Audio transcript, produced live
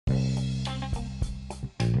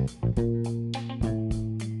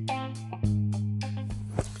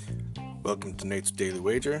Welcome to Nate's Daily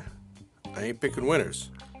Wager. I ain't picking winners,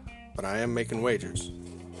 but I am making wagers.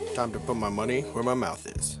 Time to put my money where my mouth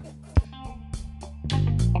is.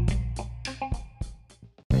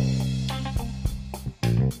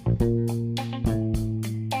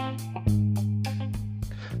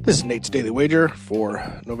 This is Nate's Daily Wager for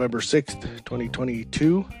November 6th,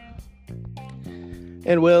 2022.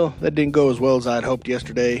 And well, that didn't go as well as I'd hoped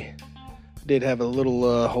yesterday. I did have a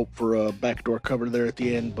little hope for a backdoor cover there at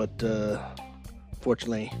the end, but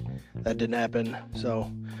fortunately that didn't happen.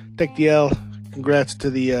 So take the L. Congrats to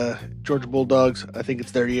the Georgia Bulldogs. I think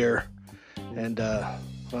it's their year. And,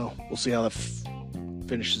 well, we'll see how that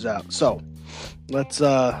finishes out. So let's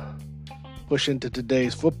push into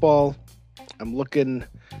today's football. I'm looking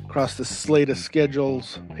across the slate of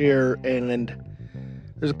schedules here, and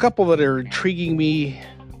there's a couple that are intriguing me,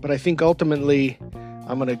 but I think ultimately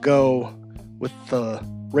I'm going to go with the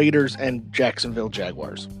Raiders and Jacksonville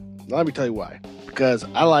Jaguars. Let me tell you why. Because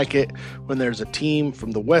I like it when there's a team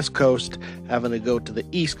from the West Coast having to go to the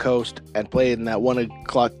East Coast and play in that 1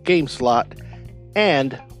 o'clock game slot,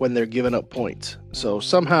 and when they're giving up points. So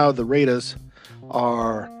somehow the Raiders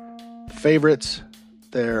are favorites.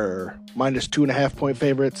 They're minus 2.5 point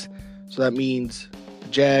favorites. So that means the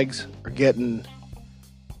Jags are getting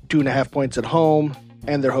 2.5 points at home,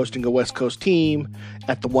 and they're hosting a West Coast team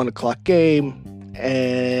at the 1 o'clock game.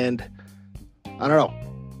 And I don't know.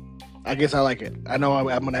 I guess I like it. I know I'm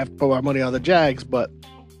going to have to put my money on the Jags, but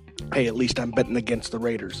hey, at least I'm betting against the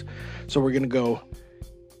Raiders. So we're going to go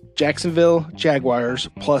Jacksonville Jaguars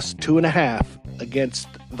plus 2.5 against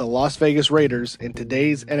the Las Vegas Raiders in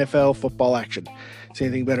today's NFL football action. See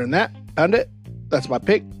anything better than that? Pound it. That's my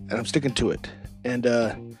pick, and I'm sticking to it. And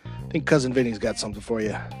I think Cousin Vinny's got something for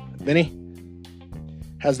you. Vinny,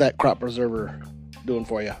 how's that crop preserver doing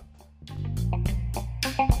for you?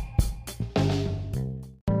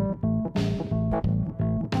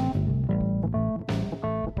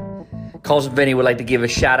 Cousin Vinny would like to give a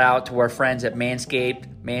shout out to our friends at Manscaped,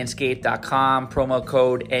 manscaped.com, promo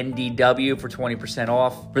code NDW for 20%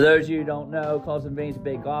 off. For those of you who don't know, Cousin Vinny's a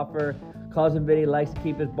big golfer. Cousin Vinny likes to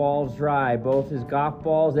keep his balls dry, both his golf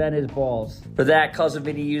balls and his balls. For that, Cousin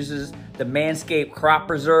Vinny uses the Manscaped Crop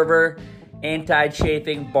Preserver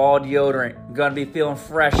Anti-Chafing Ball Deodorant. I'm going to be feeling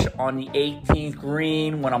fresh on the 18th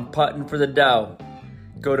green when I'm putting for the dough.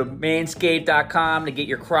 Go to manscaped.com to get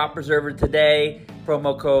your crop preserver today.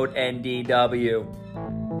 Promo code NDW.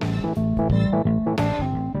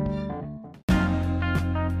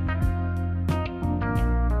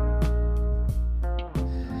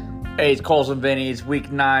 Hey, it's Coles and Vinny. It's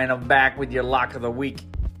week 9. I'm back with your lock of the week.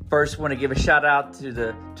 First, I want to give a shout out to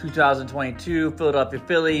the 2022 Philadelphia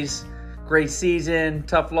Phillies. Great season,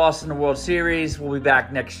 tough loss in the World Series. We'll be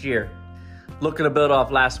back next year. Looking to build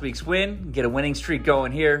off last week's win, get a winning streak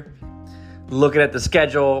going here. Looking at the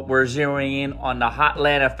schedule, we're zeroing in on the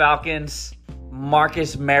Hotlanta Falcons.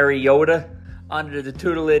 Marcus Mariota, under the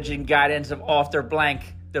tutelage and guidance of Arthur Blank,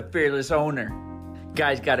 the fearless owner.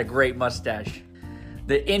 Guy's got a great mustache.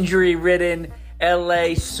 The injury-ridden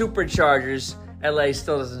LA Superchargers. LA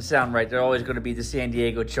still doesn't sound right. They're always going to be the San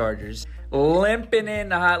Diego Chargers. Limping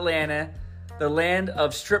into Hotlanta, the land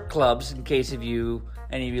of strip clubs, in case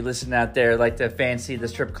any of you listening out there like to fancy the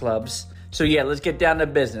strip clubs. So yeah, let's get down to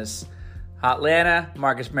business. Hotlanta,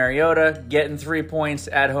 Marcus Mariota, getting 3 points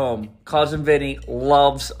at home. Cousin Vinny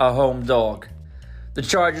loves a home dog. The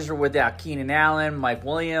Chargers are without Keenan Allen, Mike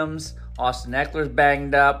Williams, Austin Eckler's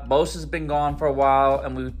banged up. Bosa's been gone for a while,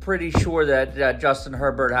 and we're pretty sure that Justin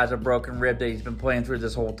Herbert has a broken rib that he's been playing through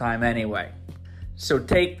this whole time anyway. So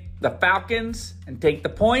take the Falcons and take the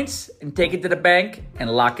points and take it to the bank and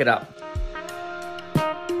lock it up.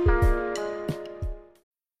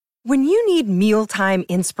 When you need mealtime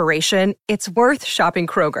inspiration, it's worth shopping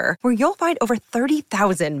Kroger, where you'll find over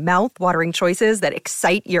 30,000 mouth-watering choices that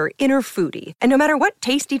excite your inner foodie. And no matter what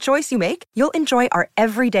tasty choice you make, you'll enjoy our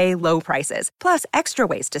everyday low prices, plus extra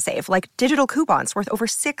ways to save, like digital coupons worth over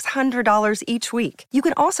 $600 each week. You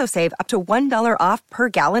can also save up to $1 off per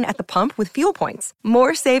gallon at the pump with fuel points.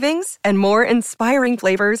 More savings and more inspiring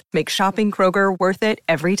flavors make shopping Kroger worth it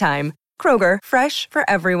every time. Kroger, fresh for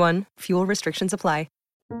everyone. Fuel restrictions apply.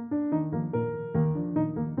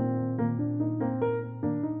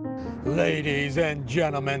 Ladies and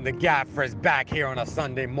gentlemen, the Gaffer's back here on a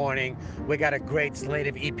Sunday morning. We got a great slate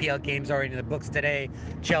of EPL games already in the books today.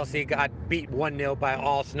 Chelsea got beat 1-0 by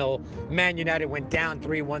Arsenal. Man United went down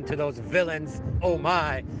 3-1 to those villains. Oh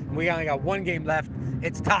my. We only got one game left.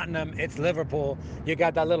 It's Tottenham, it's Liverpool. You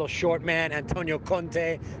got that little short man, Antonio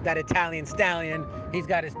Conte, that Italian stallion. He's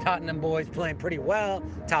got his Tottenham boys playing pretty well,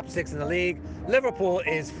 top 6 in the league. Liverpool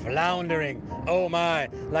is floundering, oh my,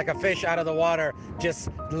 like a fish out of the water, just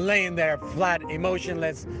laying there flat,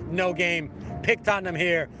 emotionless, no game. Pick Tottenham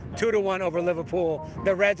here, 2-1 over Liverpool.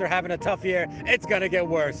 The Reds are having a tough year. It's gonna get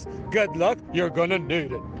worse. Good luck, you're gonna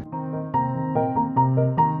need it.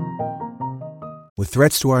 With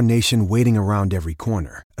threats to our nation waiting around every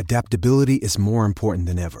corner, adaptability is more important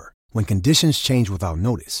than ever. When conditions change without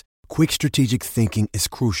notice, quick strategic thinking is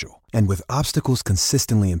crucial. And with obstacles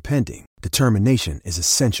consistently impending, determination is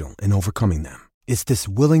essential in overcoming them. It's this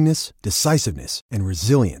willingness, decisiveness, and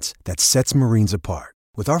resilience that sets Marines apart.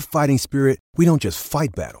 With our fighting spirit, we don't just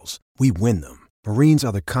fight battles, we win them. Marines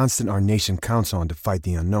are the constant our nation counts on to fight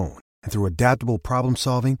the unknown. And through adaptable problem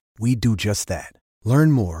solving, we do just that.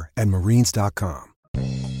 Learn more at marines.com.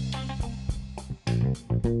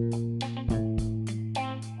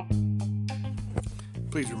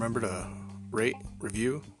 Please remember to rate,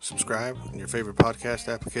 review, subscribe in your favorite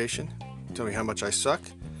podcast application. Tell me how much I suck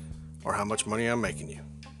or how much money I'm making you.